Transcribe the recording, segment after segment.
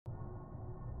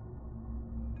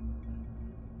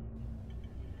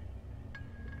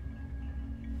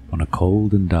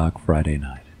cold and dark Friday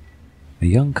night. A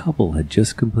young couple had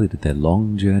just completed their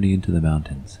long journey into the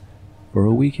mountains for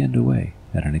a weekend away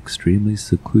at an extremely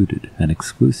secluded and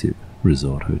exclusive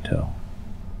resort hotel.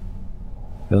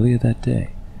 Earlier that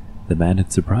day, the man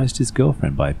had surprised his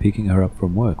girlfriend by picking her up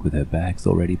from work with her bags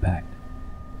already packed.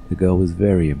 The girl was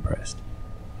very impressed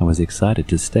and was excited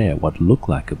to stay at what looked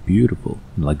like a beautiful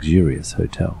and luxurious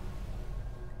hotel.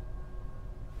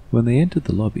 When they entered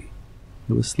the lobby,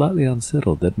 they were slightly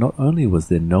unsettled that not only was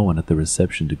there no one at the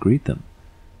reception to greet them,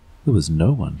 there was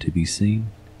no one to be seen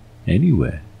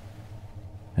anywhere.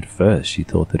 At first she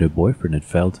thought that her boyfriend had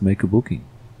failed to make a booking,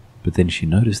 but then she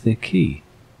noticed their key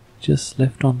just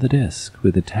left on the desk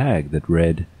with a tag that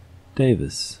read,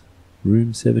 Davis,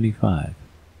 room 75.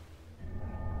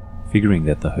 Figuring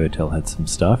that the hotel had some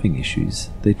staffing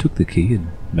issues, they took the key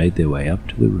and made their way up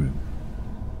to the room.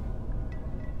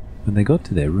 When they got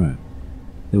to their room,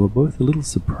 they were both a little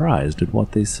surprised at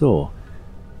what they saw.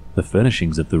 The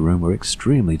furnishings of the room were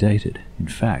extremely dated. In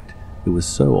fact, it was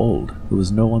so old there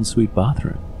was no ensuite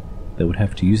bathroom. They would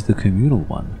have to use the communal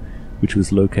one, which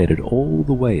was located all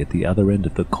the way at the other end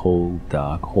of the cold,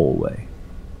 dark hallway.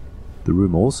 The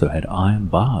room also had iron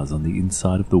bars on the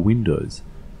inside of the windows.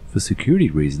 For security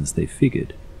reasons, they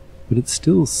figured, but it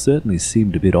still certainly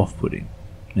seemed a bit off-putting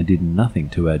and did nothing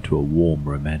to add to a warm,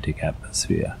 romantic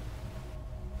atmosphere.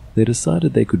 They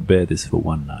decided they could bear this for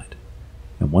one night,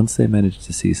 and once they managed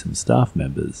to see some staff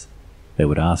members, they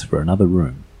would ask for another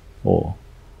room, or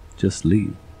just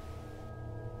leave.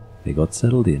 They got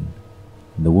settled in,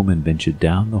 and the woman ventured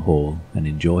down the hall and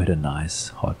enjoyed a nice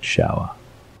hot shower.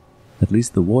 At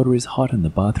least the water is hot and the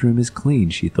bathroom is clean,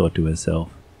 she thought to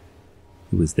herself.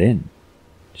 It was then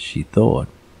she thought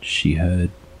she heard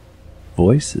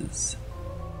voices.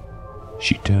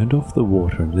 She turned off the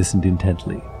water and listened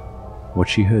intently. What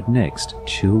she heard next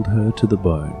chilled her to the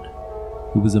bone.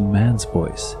 It was a man's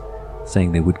voice,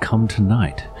 saying they would come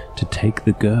tonight to take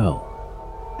the girl.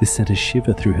 This sent a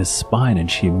shiver through her spine, and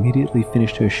she immediately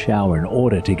finished her shower in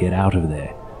order to get out of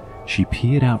there. She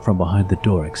peered out from behind the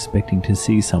door, expecting to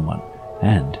see someone,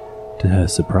 and, to her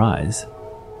surprise,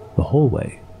 the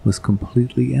hallway was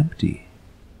completely empty.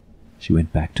 She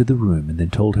went back to the room and then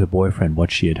told her boyfriend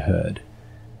what she had heard.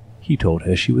 He told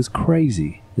her she was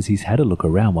crazy, as he's had a look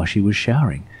around while she was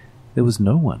showering. There was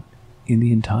no one in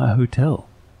the entire hotel.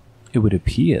 It would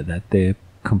appear that they're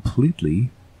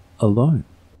completely alone.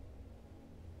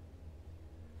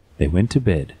 They went to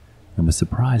bed and were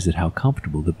surprised at how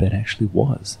comfortable the bed actually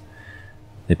was.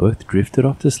 They both drifted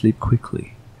off to sleep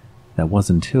quickly. That was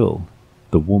until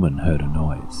the woman heard a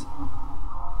noise.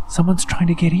 Someone's trying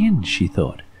to get in, she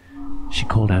thought. She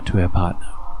called out to her partner.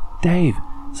 Dave,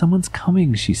 someone's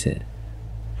coming, she said.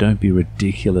 Don't be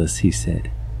ridiculous, he said.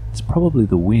 It's probably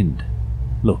the wind.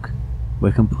 Look,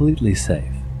 we're completely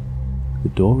safe. The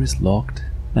door is locked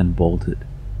and bolted,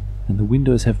 and the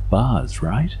windows have bars,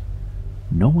 right?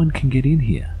 No one can get in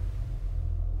here.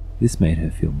 This made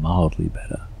her feel mildly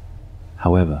better.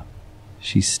 However,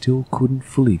 she still couldn't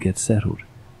fully get settled,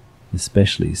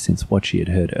 especially since what she had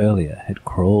heard earlier had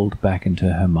crawled back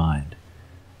into her mind.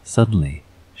 Suddenly,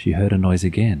 she heard a noise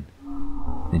again.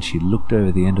 Then she looked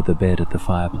over the end of the bed at the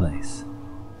fireplace.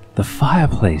 The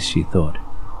fireplace, she thought.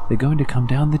 They're going to come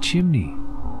down the chimney.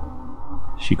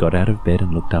 She got out of bed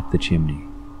and looked up the chimney.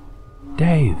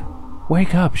 Dave,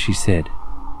 wake up, she said.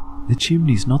 The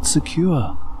chimney's not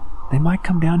secure. They might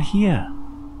come down here.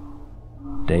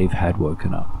 Dave had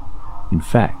woken up. In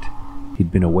fact,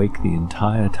 he'd been awake the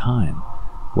entire time,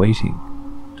 waiting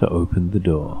to open the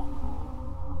door.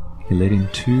 He let in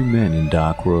two men in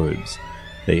dark robes.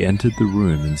 They entered the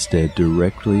room and stared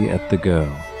directly at the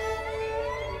girl.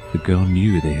 The girl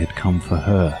knew they had come for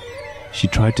her. She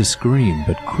tried to scream,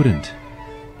 but couldn't.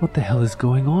 What the hell is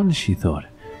going on, she thought.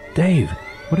 Dave,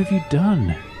 what have you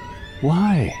done?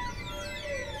 Why?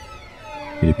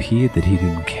 It appeared that he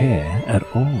didn't care at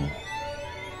all.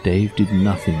 Dave did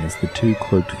nothing as the two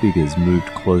cloaked figures moved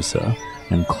closer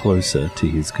and closer to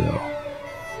his girl.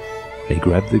 They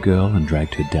grabbed the girl and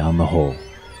dragged her down the hall,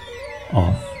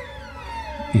 off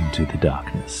into the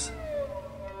darkness.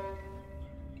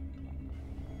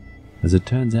 As it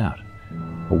turns out,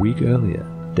 a week earlier,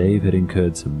 Dave had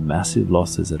incurred some massive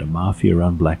losses at a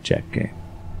mafia-run blackjack game.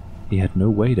 He had no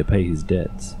way to pay his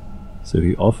debts, so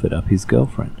he offered up his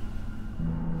girlfriend.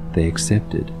 They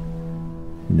accepted,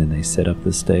 and then they set up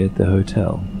the stay at the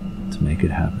hotel to make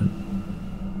it happen.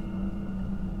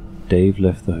 Dave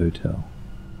left the hotel,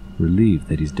 relieved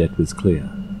that his debt was clear,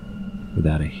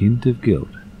 without a hint of guilt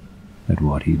at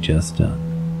what he'd just done.